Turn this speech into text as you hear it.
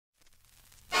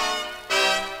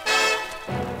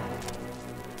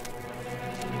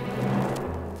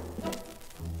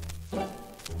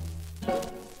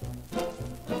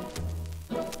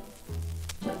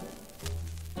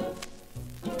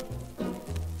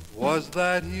Was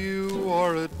that you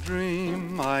or a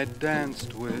dream I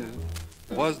danced with?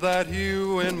 Was that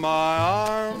you in my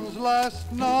arms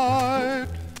last night?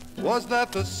 Was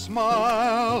that the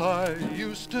smile I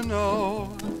used to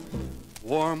know,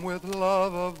 warm with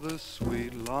love of the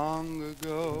sweet long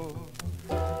ago?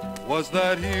 Was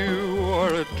that you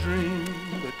or a dream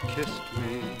that kissed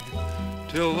me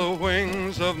till the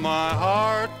wings of my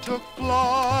heart took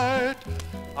flight?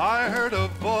 I heard a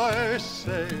voice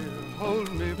say,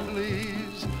 hold me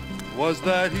please. Was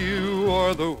that you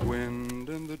or the wind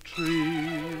in the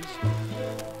trees?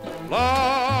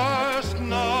 Last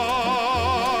night,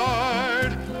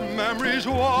 memories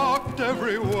walked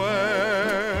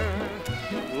everywhere.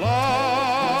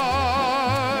 Last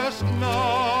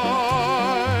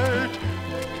night,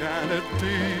 can it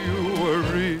be you were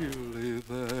really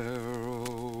there?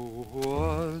 Oh,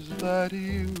 was that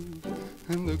you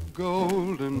in the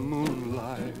golden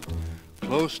moonlight,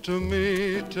 close to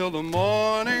me till the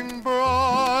morning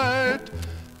bright?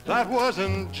 That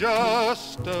wasn't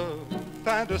just a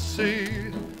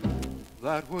fantasy,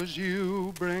 that was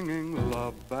you bringing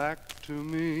love back to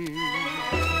me.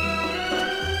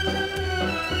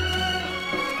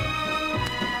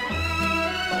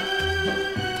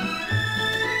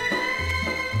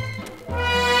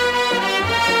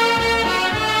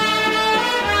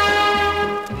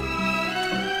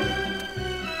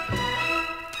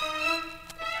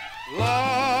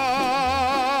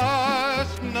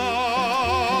 Last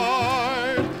night,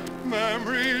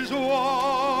 memories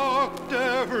walked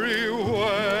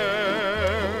everywhere.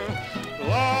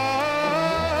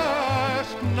 Last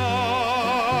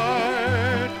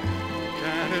night,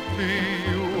 can it be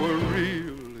you were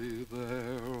really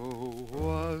there? Oh,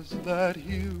 was that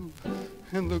you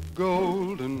in the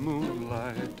golden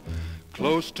moonlight,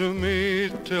 close to me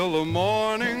till the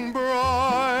morning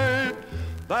bright?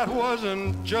 That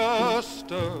wasn't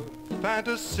just a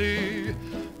fantasy,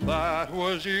 that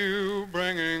was you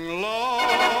bringing love